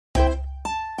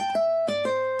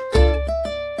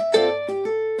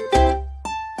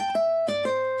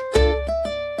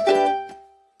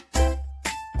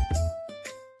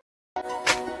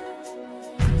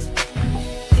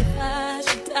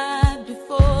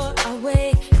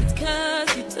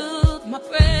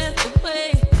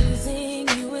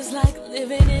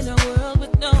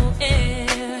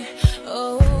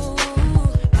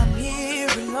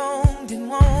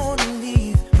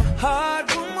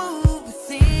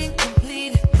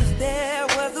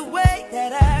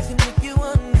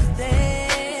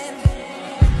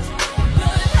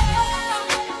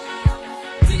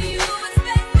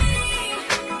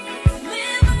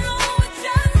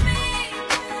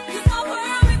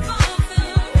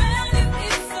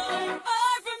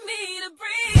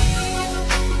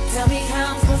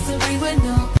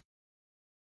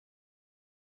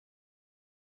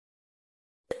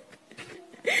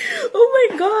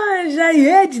I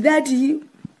heard that you...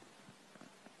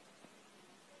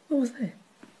 What was that?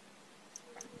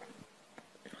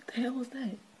 What the hell was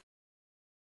that?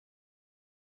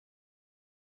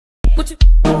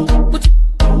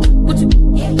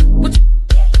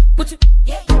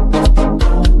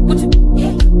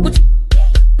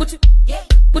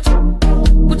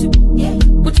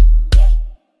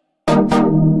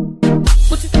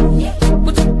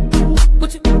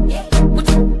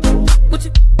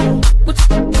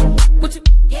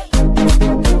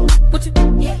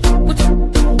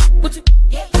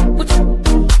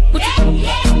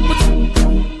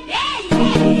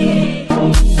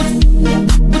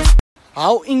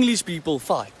 How English people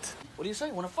fight. What do you say?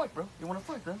 You wanna fight, bro? You wanna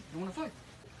fight, bro? You wanna fight?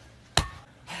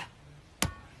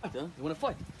 Hey, bro, you wanna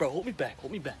fight? Bro, hold me back,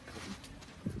 hold me back.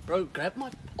 Bro, grab my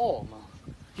arm.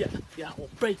 Yeah, I'll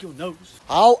break your nose.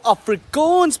 How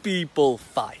Afrikaans people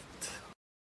fight.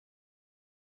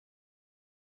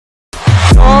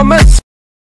 Thomas.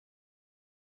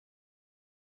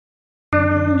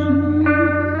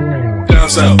 Down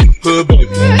south, hood baby,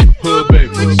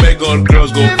 make all the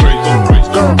girls go crazy,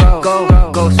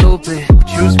 Go stupid,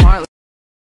 you smart.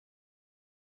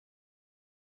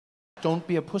 Don't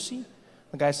be a pussy.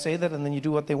 The guys say that and then you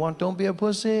do what they want. Don't be a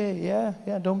pussy. Yeah,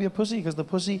 don't be a pussy because the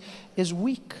pussy is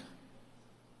weak.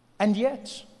 And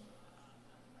yet,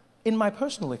 in my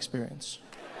personal experience,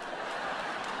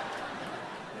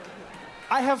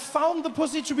 I have found the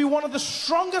pussy to be one of the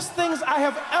strongest things I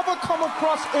have ever come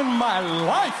across in my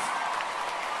life.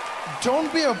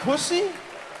 Don't be a pussy.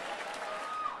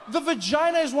 The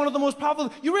vagina is one of the most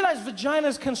powerful. You realize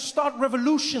vaginas can start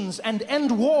revolutions and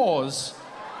end wars.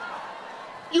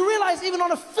 You realize even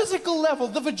on a physical level,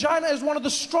 the vagina is one of the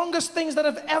strongest things that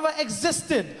have ever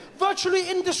existed. Virtually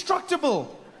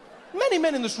indestructible. Many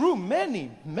men in this room,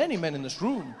 many men in this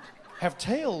room have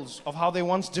tales of how they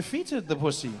once defeated the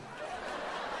pussy.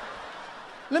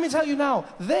 Let me tell you now,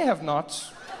 they have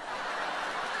not.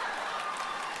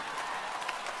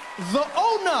 The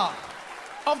owner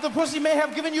of the pussy may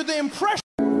have given you the impression.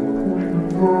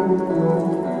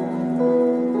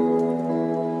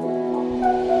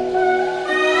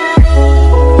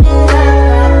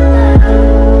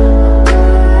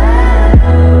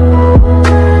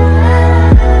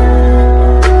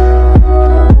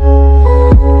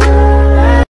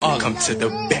 Come to the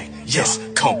back, yes,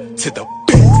 come to the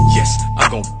back, yes, I'm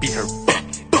gon' beat her back.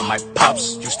 My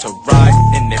pops used to ride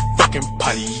in that fucking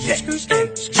Pontiac,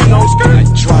 and you know I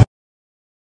drive.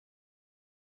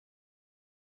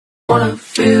 Wanna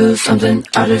feel something,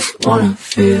 I just wanna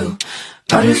feel.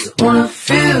 I just wanna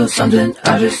feel something,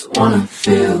 I just wanna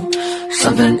feel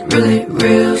something really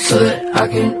real so that I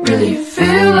can really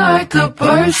feel like a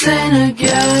person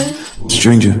again.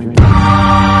 Stranger.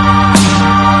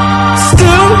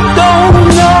 Still don't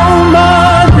know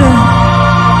my name.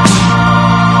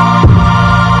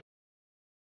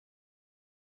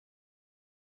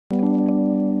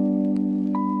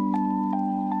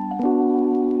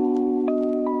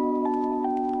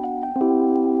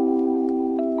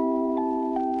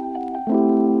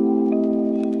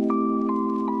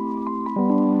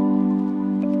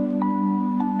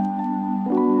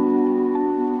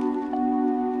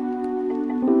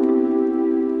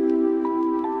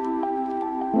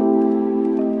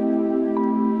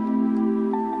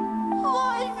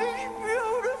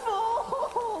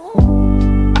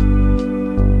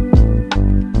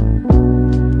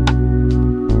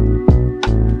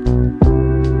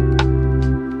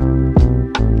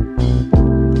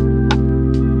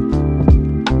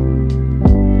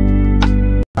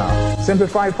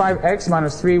 Simplify 5x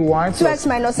minus 3y. 2x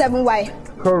minus 7y.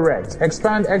 Correct.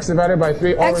 Expand x divided by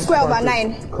 3. X squared by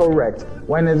 9. Correct.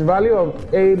 When is the value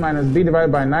of a minus b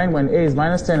divided by 9 when a is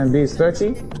minus 10 and b is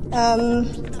 30?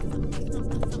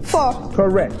 4.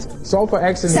 Correct. Solve for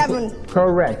x in 7.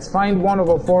 Correct. Find 1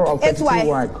 over 4 of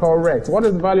 52y. Correct. What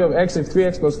is the value of x if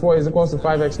 3x plus 4 is equals to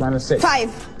 5x minus 6?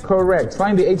 5. Correct.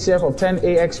 Find the HCF of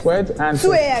 10ax squared and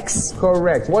 2ax.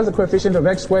 Correct. What's the coefficient of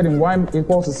x squared in y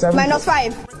equals to 7? Minus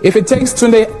 5. If it takes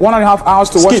 1.5 hours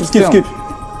to watch Skip.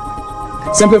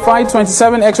 Simplify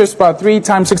 27x raised to the power 3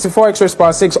 times 64x raised to the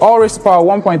power 6 all raised to the power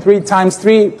 1.3 times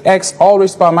 3x all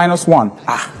raised to the power minus 1.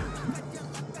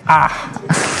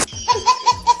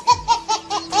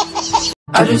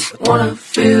 I just wanna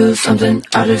feel something,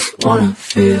 I just wanna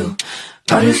feel.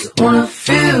 I just wanna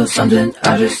feel something,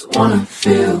 I just wanna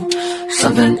feel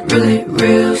something really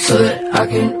real so that I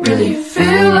can really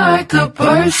feel like a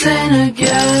person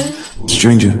again.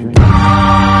 Stranger.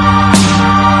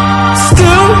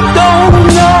 Still don't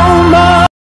know my...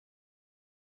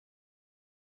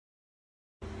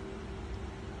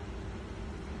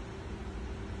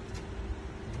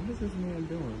 What does this mean?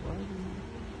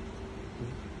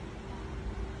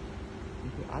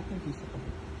 I think he's...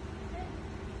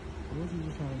 What was he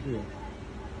just trying to do?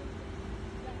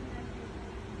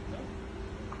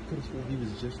 I could have sworn he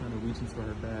was just trying to reach into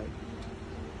her bag.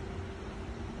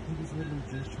 He was literally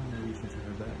just trying to reach into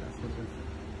her bag. That's what it was.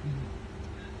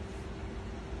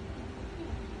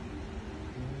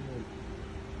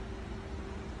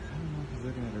 I don't know if he's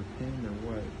looking at her pin or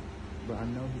what, but I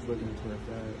know he's looking into her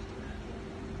bag.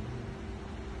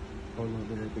 Oh, look,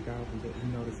 the guy over there, he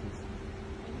notices.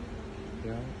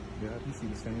 Yeah, he sees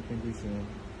the same thing we seeing.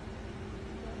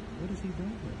 What is he doing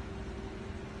here?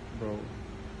 Bro.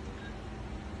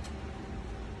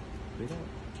 They don't.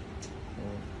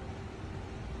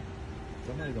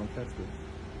 Somebody gonna catch this.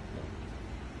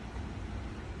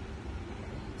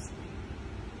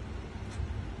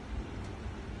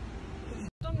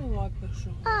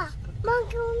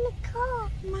 Monkey on the car.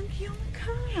 Monkey on the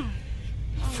car.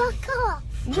 Fuck off.